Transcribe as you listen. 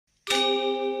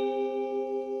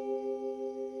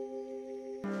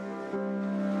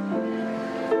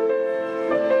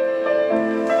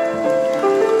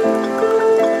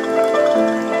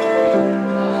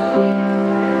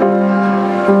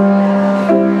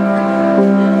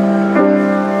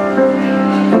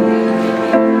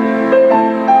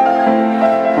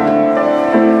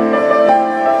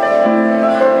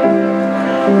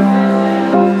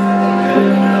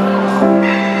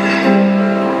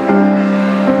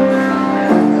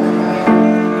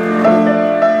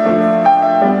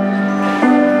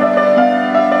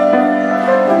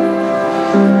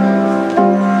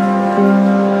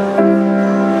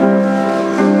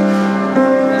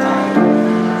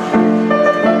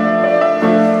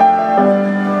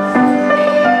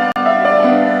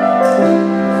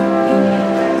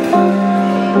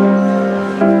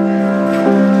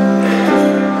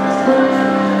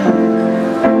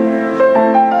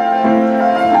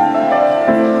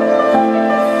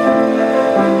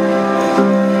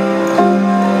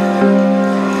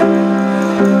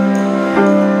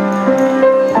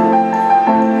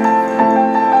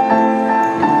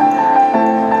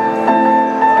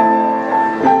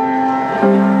We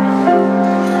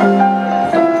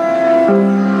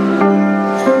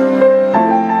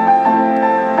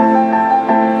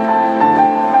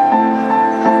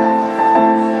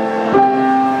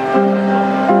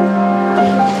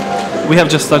have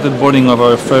just started boarding of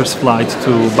our first flight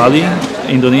to Bali,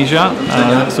 Indonesia.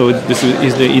 So this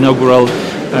is the inaugural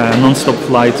non-stop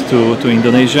flight to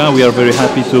Indonesia. We are very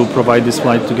happy to provide this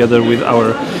flight together with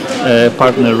our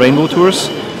partner Rainbow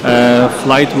Tours.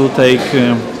 Flight will take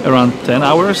around 10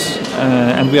 hours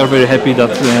and we are very happy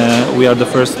that we are the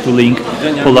first to link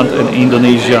Poland and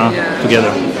Indonesia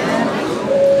together.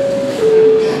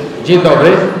 Dzień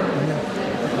dobry.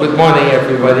 Good morning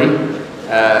everybody.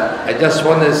 I just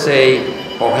want to say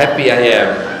how happy I am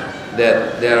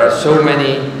that there are so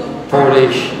many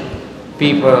Polish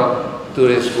people,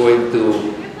 tourists going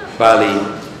to Bali.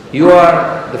 You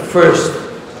are the first,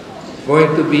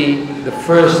 going to be the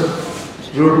first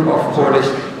group of Polish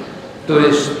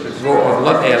tourists go on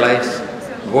LOT Airlines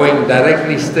going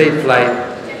directly straight flight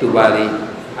to Bali.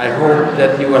 I hope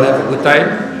that you will have a good time.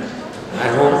 I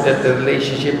hope that the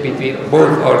relationship between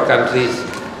both our countries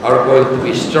are going to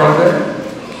be stronger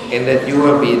and that you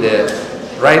will be the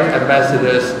right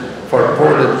ambassadors for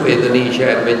Poland to Indonesia,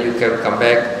 and when you can come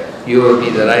back, you will be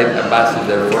the right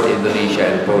ambassador for Indonesia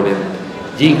and Poland.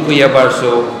 Dziękuję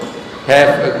bardzo,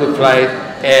 have a good flight,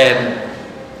 and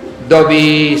do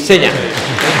widzenia.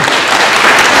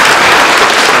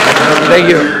 Thank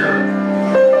you.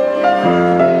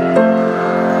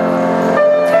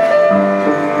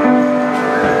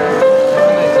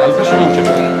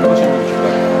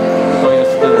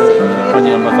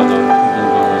 Pani ambasador,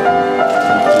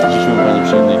 życzymy Pani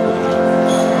przyjemnej podróży.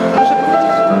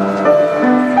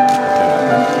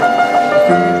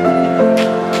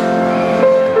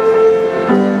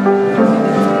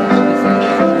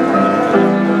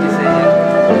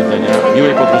 Do widzenia,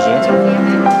 miłej podróży.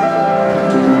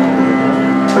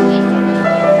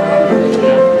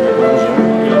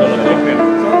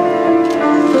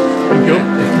 Thank you.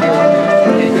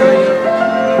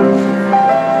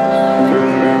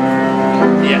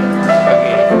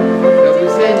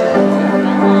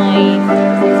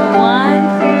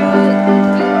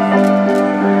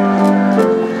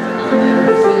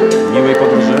 Miłej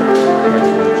podróży.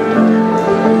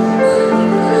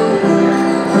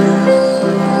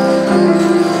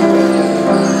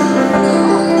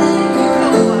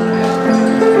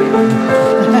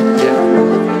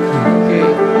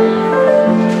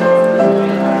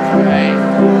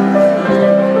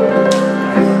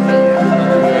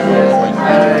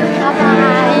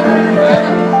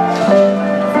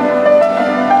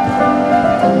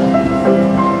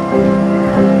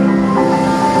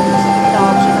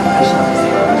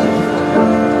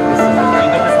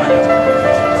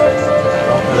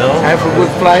 Have a good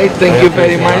flight. Thank you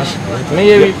very much.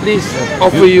 May I please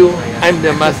offer you? I'm the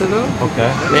ambassador. Okay.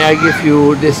 May I give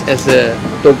you this as a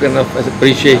token of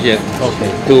appreciation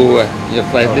to your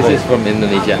flight? This is from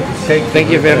Indonesia. Thank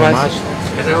you very much.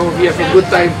 And I hope you have a good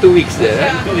time. 2 weeks there.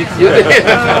 Huh? 2 weeks.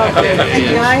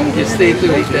 You stay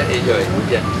 2 weeks there. Enjoy.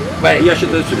 Yeah. Bye. Ja się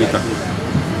też przywitam.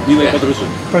 Miłej podróży.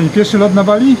 Pani pierwszy lot na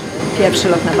Bali? Pierwszy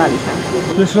lot na Bali,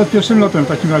 tak. Pierwszy lot pierwszym lotem w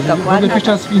takim razie. Dokładnie. Jakiś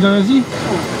czas w Indonezji?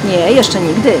 Nie, jeszcze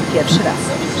nigdy. Pierwszy raz.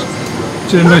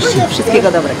 Przyjemności.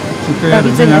 Wszystkiego dobrego. Dziękuję. Do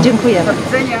widzenia. Dziękujemy.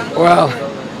 Well,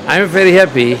 I'm very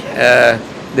happy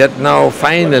that now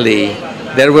finally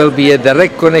there will be a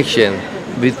direct connection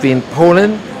between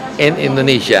Poland and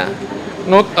Indonesia.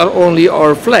 Not only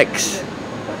our flags,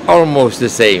 almost the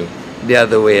same, the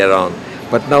other way around.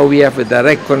 But now we have a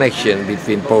direct connection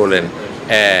between Poland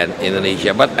and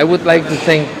Indonesia. But I would like to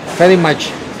thank very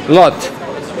much LOT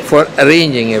for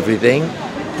arranging everything.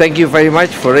 Thank you very much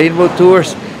for Rainbow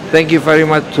Tours. Thank you very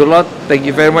much to LOT. Thank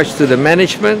you very much to the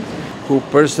management who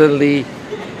personally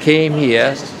came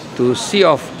here to see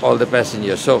off all the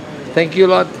passengers. So thank you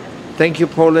LOT, thank you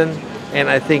Poland, and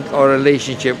I think our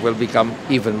relationship will become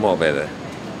even more better.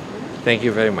 Thank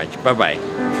you very much. Bye-bye.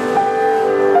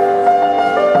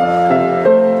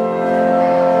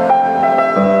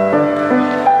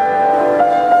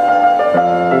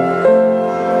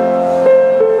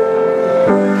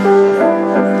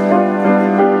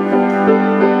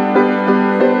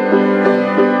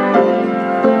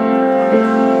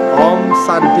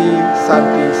 Santi,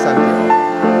 Santi, Santi.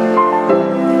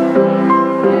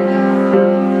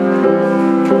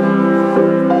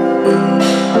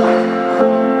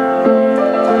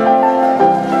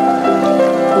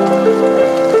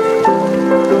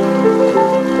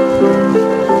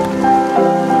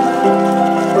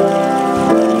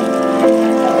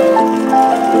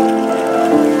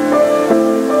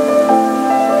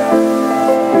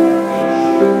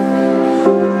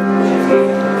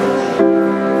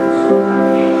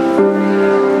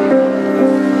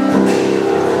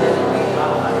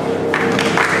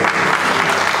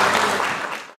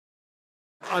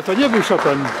 to nie był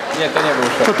Chopin. Nie, to nie był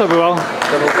Co szok. to było?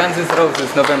 To był Kansas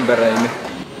Roses November Rain.